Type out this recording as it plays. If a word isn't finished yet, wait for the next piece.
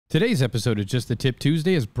Today's episode of Just the Tip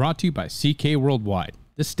Tuesday is brought to you by CK Worldwide,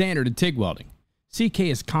 the standard in TIG welding. CK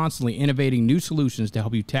is constantly innovating new solutions to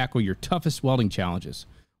help you tackle your toughest welding challenges.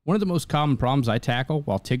 One of the most common problems I tackle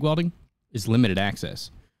while TIG welding is limited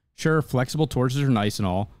access. Sure, flexible torches are nice and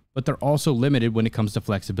all, but they're also limited when it comes to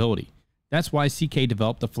flexibility. That's why CK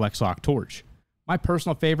developed the FlexLock torch. My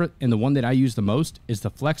personal favorite, and the one that I use the most, is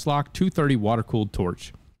the FlexLock 230 water-cooled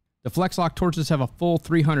torch. The FlexLock torches have a full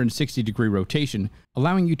 360-degree rotation,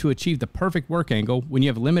 allowing you to achieve the perfect work angle when you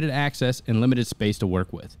have limited access and limited space to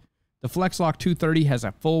work with. The FlexLock 230 has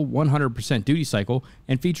a full 100% duty cycle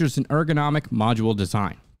and features an ergonomic module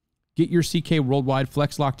design. Get your CK Worldwide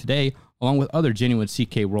FlexLock today, along with other genuine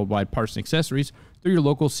CK Worldwide parts and accessories, through your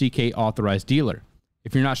local CK authorized dealer.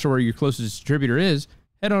 If you're not sure where your closest distributor is,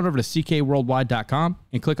 head on over to ckworldwide.com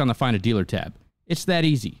and click on the Find a Dealer tab. It's that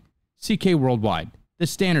easy. CK Worldwide, the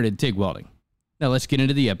standard in TIG welding. Now let's get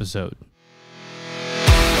into the episode.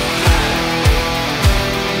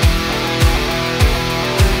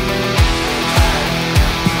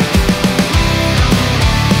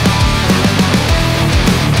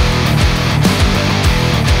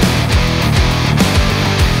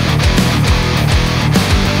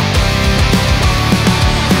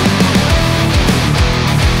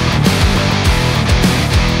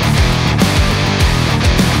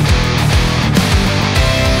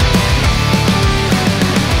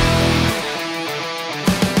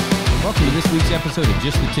 Episode of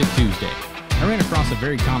Just the Tip Tuesday. I ran across a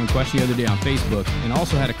very common question the other day on Facebook and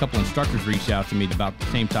also had a couple instructors reach out to me about the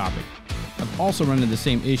same topic. I've also run into the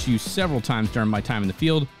same issue several times during my time in the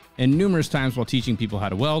field and numerous times while teaching people how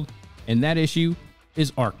to weld, and that issue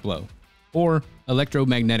is arc blow, or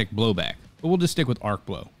electromagnetic blowback, but we'll just stick with arc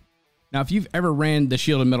blow. Now, if you've ever ran the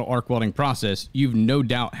shielded metal arc welding process, you've no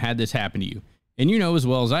doubt had this happen to you, and you know as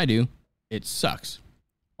well as I do, it sucks.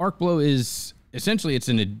 Arc blow is essentially, it's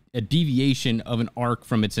a deviation of an arc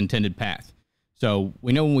from its intended path. So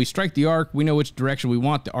we know when we strike the arc, we know which direction we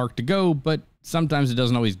want the arc to go, but sometimes it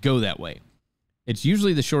doesn't always go that way. It's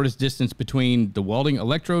usually the shortest distance between the welding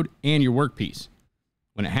electrode and your workpiece.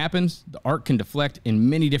 When it happens, the arc can deflect in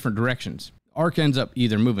many different directions. The arc ends up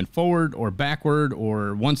either moving forward or backward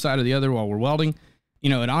or one side or the other while we're welding. You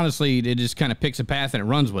know, and honestly, it just kind of picks a path and it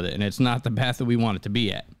runs with it, and it's not the path that we want it to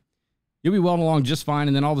be at. You'll be welding along just fine,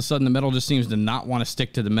 and then all of a sudden the metal just seems to not want to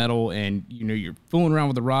stick to the metal, and you know you're fooling around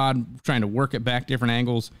with the rod, trying to work it back different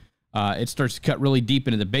angles. It starts to cut really deep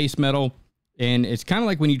into the base metal, and it's kind of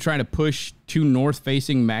like when you try to push two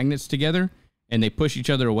north-facing magnets together, and they push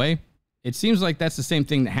each other away. It seems like that's the same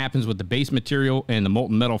thing that happens with the base material and the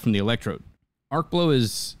molten metal from the electrode. Arc blow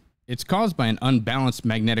it's caused by an unbalanced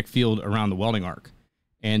magnetic field around the welding arc,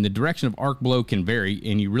 and the direction of arc blow can vary,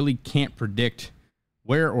 and you really can't predict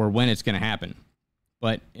where or when it's going to happen.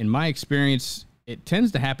 But in my experience, it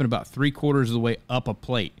tends to happen about 3/4 of the way up a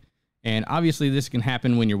plate. And obviously this can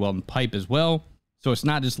happen when you're welding pipe as well, so it's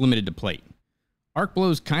not just limited to plate. Arc blow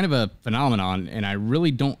is kind of a phenomenon, and I really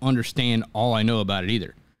don't understand all I know about it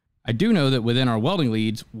either. I do know that within our welding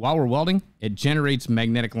leads, while we're welding, it generates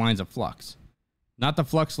magnetic lines of flux. Not the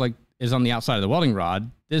flux like is on the outside of the welding rod.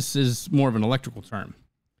 This is more of an electrical term.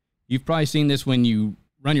 You've probably seen this when you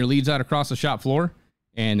run your leads out across the shop floor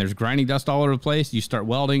and there's grinding dust all over the place. You start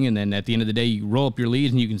welding, and then at the end of the day, you roll up your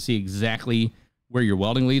leads and you can see exactly where your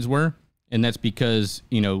welding leads were. And that's because,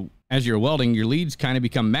 you know, as you're welding, your leads kind of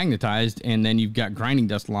become magnetized, and then you've got grinding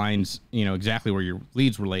dust lines, you know, exactly where your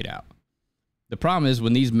leads were laid out. The problem is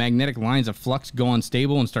when these magnetic lines of flux go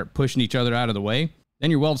unstable and start pushing each other out of the way,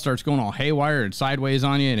 then your weld starts going all haywire and sideways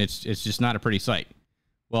on you, and it's just not a pretty sight.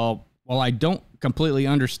 Well, while I don't completely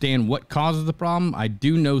understand what causes the problem, I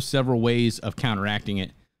do know several ways of counteracting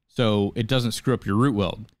it so it doesn't screw up your root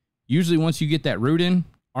weld. Usually once you get that root in,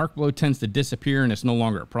 arc blow tends to disappear and it's no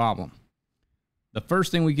longer a problem. The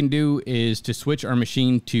first thing we can do is to switch our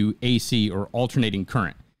machine to AC, or alternating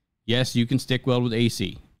current. Yes, you can stick weld with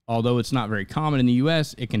AC. Although it's not very common in the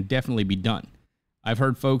US, it can definitely be done. I've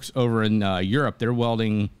heard folks over in Europe, they're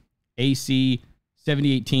welding AC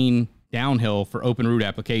 7018 downhill for open root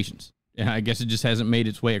applications. And I guess it just hasn't made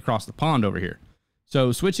its way across the pond over here.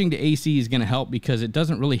 So switching to AC is going to help because it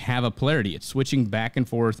doesn't really have a polarity. It's switching back and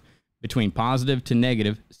forth between positive to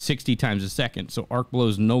negative 60 times a second. So arc blow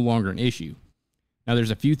is no longer an issue. Now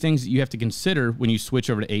there's a few things that you have to consider when you switch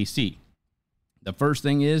over to AC. The first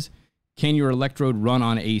thing is, can your electrode run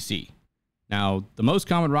on AC? Now, the most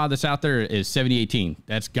common rod that's out there is 7018.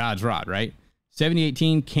 That's God's rod, right?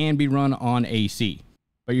 7018 can be run on AC.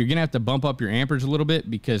 But you're going to have to bump up your amperage a little bit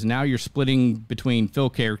because now you're splitting between fill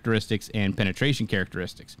characteristics and penetration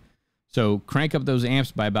characteristics. So crank up those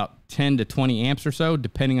amps by about 10 to 20 amps or so,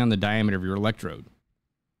 depending on the diameter of your electrode.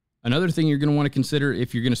 Another thing you're going to want to consider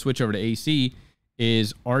if you're going to switch over to AC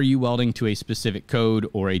is, are you welding to a specific code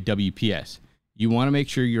or a WPS? You want to make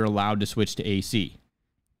sure you're allowed to switch to AC.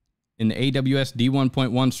 In the AWS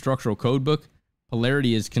D1.1 structural code book,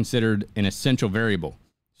 polarity is considered an essential variable.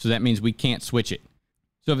 So that means we can't switch it.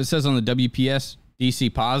 So if it says on the WPS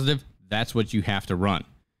DC positive, that's what you have to run.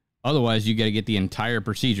 Otherwise, you got to get the entire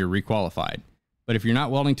procedure requalified. But if you're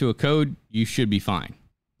not welding to a code, you should be fine.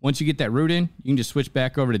 Once you get that route in, you can just switch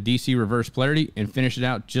back over to DC reverse polarity and finish it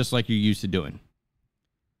out just like you're used to doing.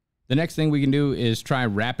 The next thing we can do is try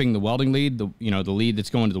wrapping the welding lead, the lead that's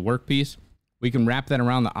going to the workpiece. We can wrap that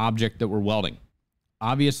around the object that we're welding.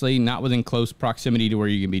 Obviously, not within close proximity to where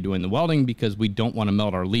you can be doing the welding, because we don't want to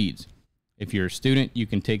melt our leads. If you're a student, you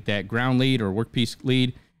can take that ground lead or workpiece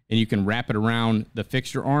lead and you can wrap it around the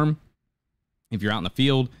fixture arm. If you're out in the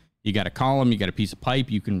field, you got a column, you got a piece of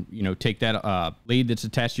pipe, you can, take that lead that's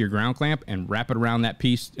attached to your ground clamp and wrap it around that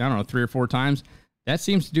piece, 3 or 4 times. That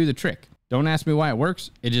seems to do the trick. Don't ask me why it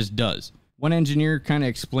works. It just does. One engineer kind of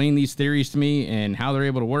explained these theories to me and how they're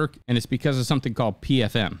able to work, and it's because of something called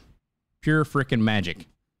PFM. Pure frickin' magic.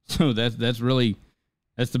 So that's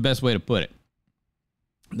the best way to put it.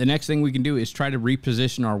 The next thing we can do is try to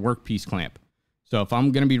reposition our workpiece clamp. So if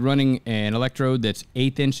I'm going to be running an electrode that's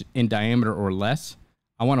 1/8 inch in diameter or less,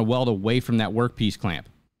 I want to weld away from that workpiece clamp.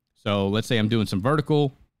 So let's say I'm doing some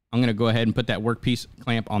vertical. I'm going to go ahead and put that workpiece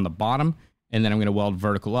clamp on the bottom, and then I'm going to weld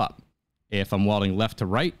vertical up. If I'm welding left to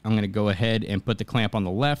right, I'm going to go ahead and put the clamp on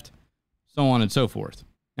the left, so on and so forth.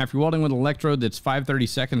 Now, if you're welding with an electrode that's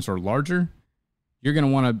 5/32 or larger, you're going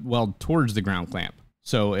to want to weld towards the ground clamp.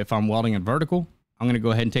 So if I'm welding in vertical, I'm going to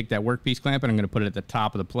go ahead and take that workpiece clamp and I'm going to put it at the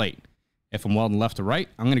top of the plate. If I'm welding left to right,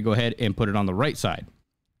 I'm going to go ahead and put it on the right side.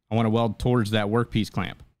 I want to weld towards that workpiece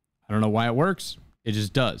clamp. I don't know why it works. It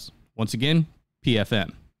just does. Once again,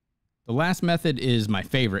 PFM. The last method is my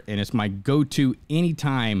favorite, and it's my go-to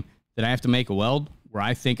anytime that I have to make a weld where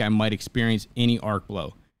I think I might experience any arc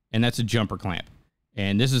blow, and that's a jumper clamp.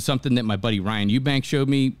 And this is something that my buddy Ryan Eubank showed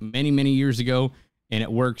me many, many years ago, and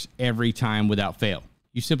it works every time without fail.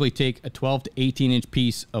 You simply take a 12 to 18 inch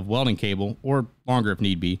piece of welding cable, or longer if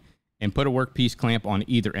need be, and put a workpiece clamp on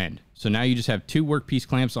either end. So now you just have 2 workpiece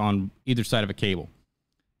clamps on either side of a cable.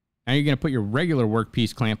 Now you're going to put your regular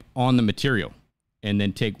workpiece clamp on the material, and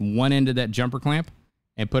then take one end of that jumper clamp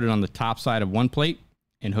and put it on the top side of one plate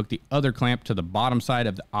and hook the other clamp to the bottom side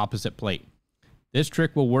of the opposite plate. This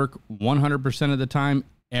trick will work 100% of the time,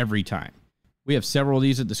 every time. We have several of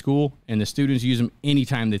these at the school, and the students use them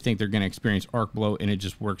anytime they think they're going to experience arc blow, and it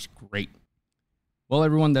just works great. Well,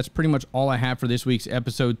 everyone, that's pretty much all I have for this week's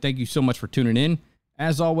episode. Thank you so much for tuning in.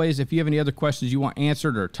 As always, if you have any other questions you want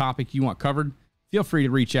answered or a topic you want covered, feel free to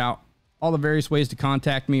reach out. All the various ways to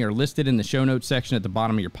contact me are listed in the show notes section at the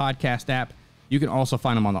bottom of your podcast app. You can also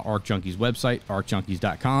find them on the Arc Junkies website,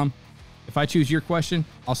 arcjunkies.com. If I choose your question,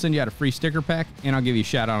 I'll send you out a free sticker pack, and I'll give you a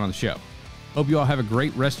shout out on the show. Hope you all have a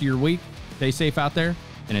great rest of your week. Stay safe out there,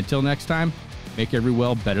 and until next time, make every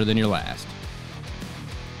weld better than your last.